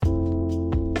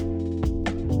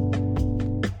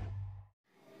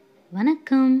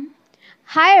Vanakkam.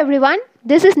 Hi everyone,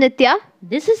 this is Nitya.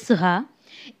 This is Suha.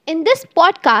 In this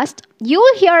podcast, you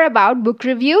will hear about book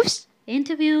reviews.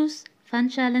 Interviews, fun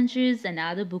challenges, and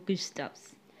other bookish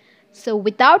stuffs. So,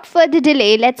 without further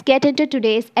delay, let's get into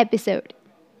today's episode.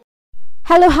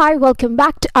 Hello, hi, welcome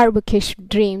back to our Bookish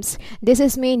Dreams. This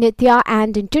is me, Nitya,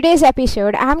 and in today's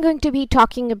episode, I'm going to be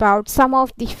talking about some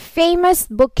of the famous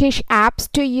bookish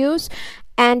apps to use.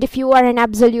 And if you are an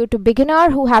absolute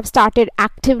beginner who have started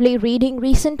actively reading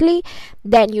recently,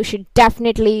 then you should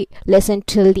definitely listen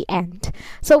till the end.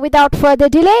 So, without further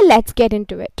delay, let's get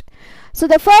into it. So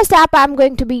the first app I'm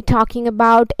going to be talking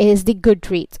about is the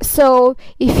Goodreads. So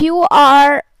if you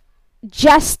are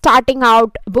just starting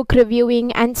out book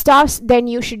reviewing and stuff, then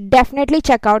you should definitely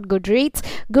check out Goodreads.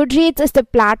 Goodreads is the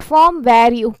platform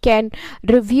where you can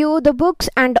review the books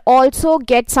and also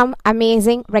get some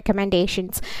amazing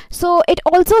recommendations. So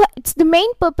it's the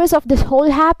main purpose of this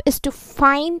whole app is to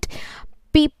find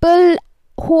people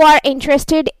who are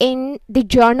interested in the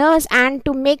genres and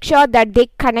to make sure that they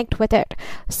connect with it.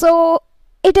 So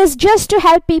it is just to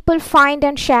help people find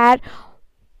and share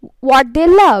what they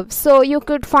love. So you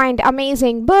could find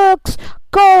amazing books,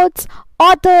 quotes,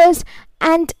 authors,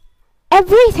 and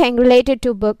everything related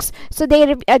to books. So they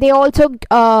also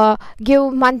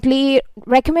give monthly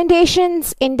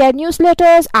recommendations in their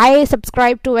newsletters. I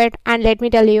subscribe to it, and let me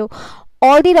tell you,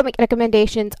 all the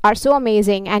recommendations are so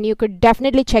amazing, and you could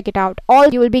definitely check it out.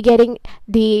 You will be getting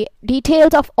the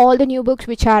details of all the new books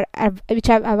which have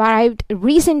arrived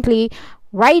recently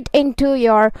right into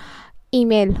your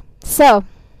email. So,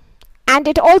 and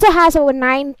it also has over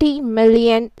 90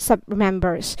 million sub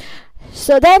members.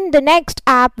 So then the next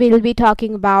app we'll be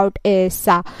talking about is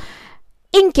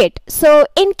Inkit. So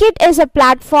Inkit is a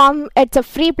platform, it's a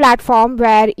free platform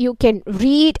where you can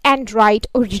read and write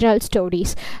original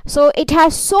stories. So it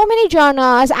has so many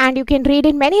genres and you can read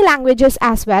in many languages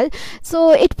as well.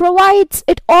 So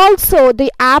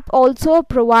the app also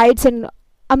provides an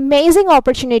amazing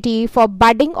opportunity for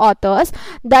budding authors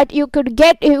that you could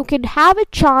have a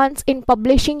chance in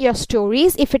publishing your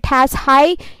stories if it has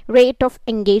high rate of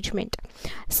engagement.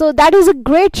 So that is a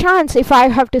great chance, if I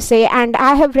have to say, and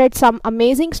I have read some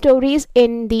amazing stories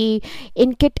in the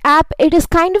Inkit app. It is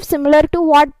kind of similar to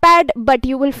Wattpad, but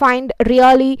you will find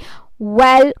really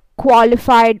well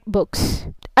qualified books.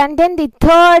 And then the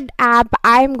third app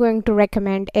I'm going to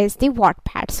recommend is the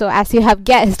Wattpad. So as you have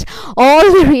guessed,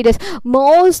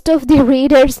 most of the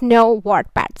readers know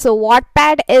Wattpad. So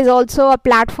Wattpad is also a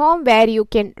platform where you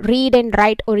can read and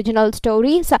write original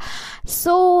stories.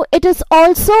 So it is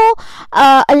also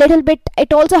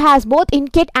it also has both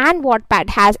Inkit and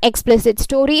Wattpad has explicit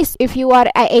stories. If you are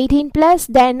 18 plus,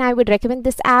 then I would recommend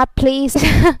this app, please.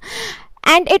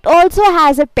 And it also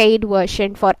has a paid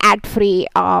version for ad-free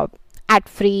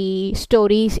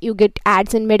stories. You get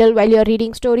ads in middle while you're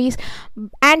reading stories,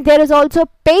 and there is also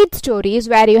paid stories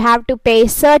where you have to pay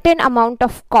certain amount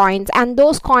of coins, and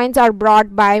those coins are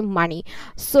bought by money.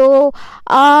 So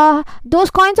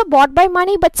those coins are bought by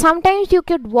money, but sometimes you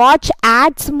could watch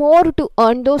ads more to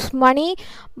earn those money,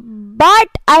 but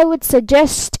I would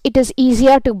suggest it is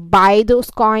easier to buy those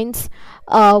coins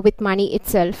with money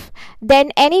itself.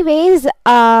 Then anyways,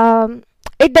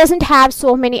 it doesn't have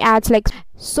so much ads,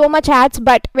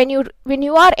 but when you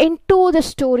are into the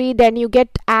story, then you get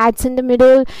ads in the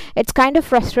middle. It's kind of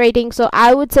frustrating, so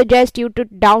I would suggest you to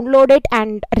download it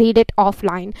and read it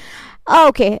offline.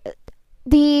 Okay,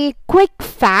 the quick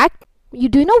fact: you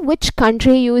do know which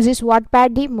country uses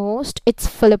Wattpad the most? It's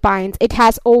Philippines. It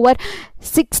has over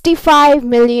 65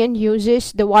 million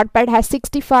users. The Wattpad has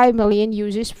 65 million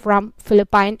users from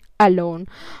Philippines alone.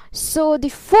 So the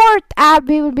fourth app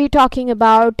we will be talking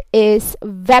about is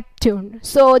Webtoon.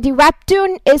 So the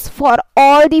Webtoon is for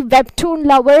all the Webtoon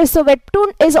lovers. So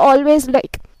Webtoon is always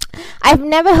I've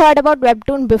never heard about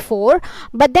Webtoon before,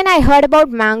 but then I heard about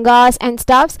mangas and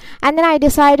stuffs, and then I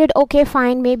decided, okay,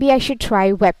 fine, maybe I should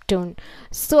try Webtoon.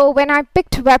 So when I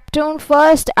picked Webtoon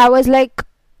first, I was a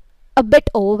bit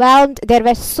overwhelmed. There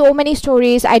were so many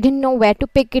stories, I didn't know where to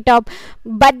pick it up,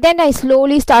 but then I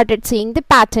slowly started seeing the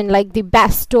pattern, like the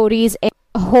best stories in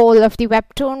the whole of the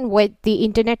Webtoon with the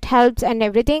internet helps and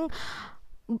everything.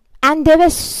 And there were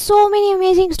so many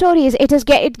amazing stories. It's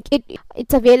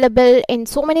available in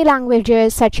so many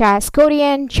languages such as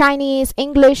Korean, Chinese,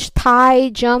 English, Thai,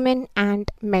 German,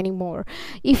 and many more.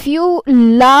 If you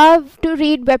love to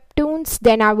read webtoons,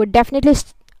 then I would definitely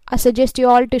suggest you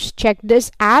all to check this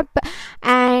app.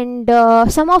 And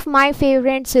some of my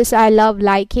favorites is I love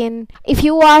Lycan. If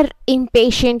you are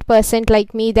impatient person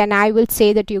like me, then I will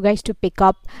say that you guys to pick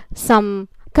up some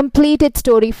complete its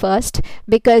story first,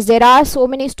 because there are so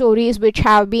many stories which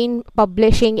have been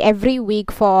publishing every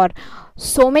week for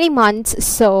so many months.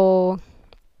 So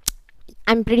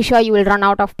I'm pretty sure you will run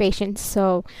out of patience.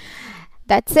 So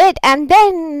that's it. And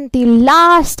then the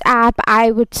last app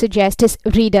I would suggest is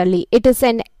Readerly. It is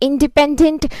an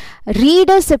independent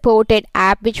reader supported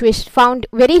app which was found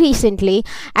very recently.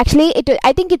 Actually,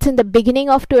 I think it's in the beginning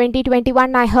of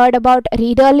 2021 I heard about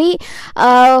Readerly.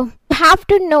 Have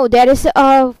to know there is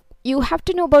a You have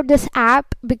to know about this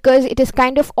app because it is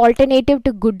kind of alternative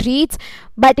to Goodreads,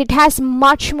 but it has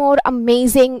much more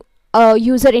amazing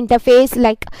user interface.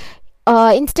 Like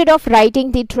instead of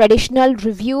writing the traditional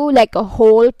review like a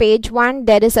whole page one,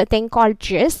 there is a thing called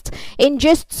gists. In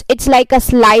gists, it's like a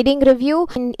sliding review.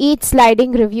 In each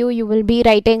sliding review, you will be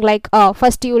writing like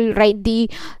first you will write the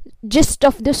gist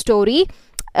of the story,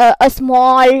 a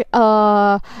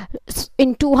small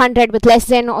in 200 with less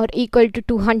than or equal to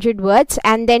 200 words,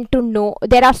 and then to know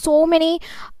there are so many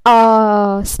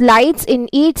slides. In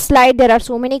each slide there are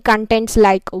so many contents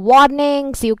like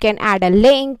warnings, you can add a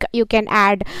link, you can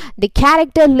add the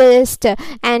character list,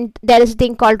 and there is a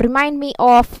thing called remind me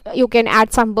of. You can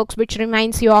add some books which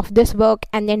reminds you of this book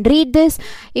and then read this.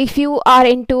 If you are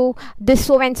into this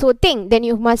so and so thing, then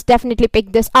you must definitely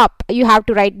pick this up. You have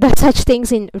to write such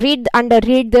things in read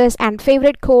this and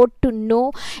favorite quote to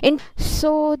know.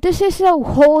 So this is a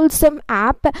wholesome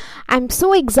app. I'm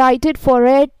so excited for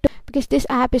it because this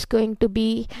app is going to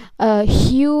be a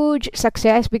huge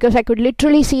success, because I could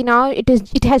literally see now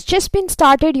it has just been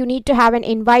started. You need to have an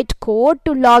invite code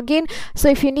to log in. So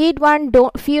if you need one,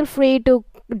 don't feel free to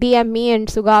DM me and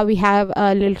Suga. We have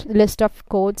a list of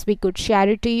codes, we could share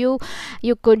it to you.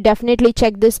 You could definitely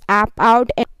check this app out.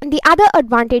 And the other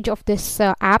advantage of this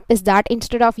app is that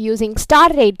instead of using star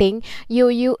rating,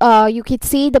 you could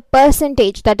see the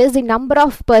percentage, that is the number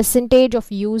of percentage of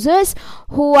users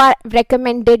who are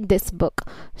recommended this book.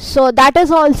 So that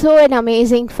is also an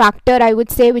amazing factor, I would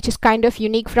say, which is kind of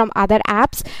unique from other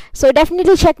apps. So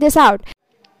definitely check this out.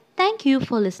 Thank you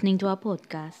for listening to our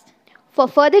podcast. For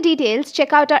further details,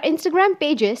 check out our Instagram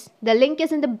pages. The link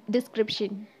is in the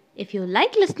description. If you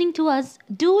like listening to us,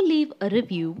 do leave a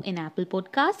review in Apple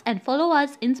Podcasts and follow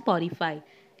us in Spotify.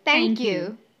 Thank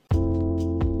you.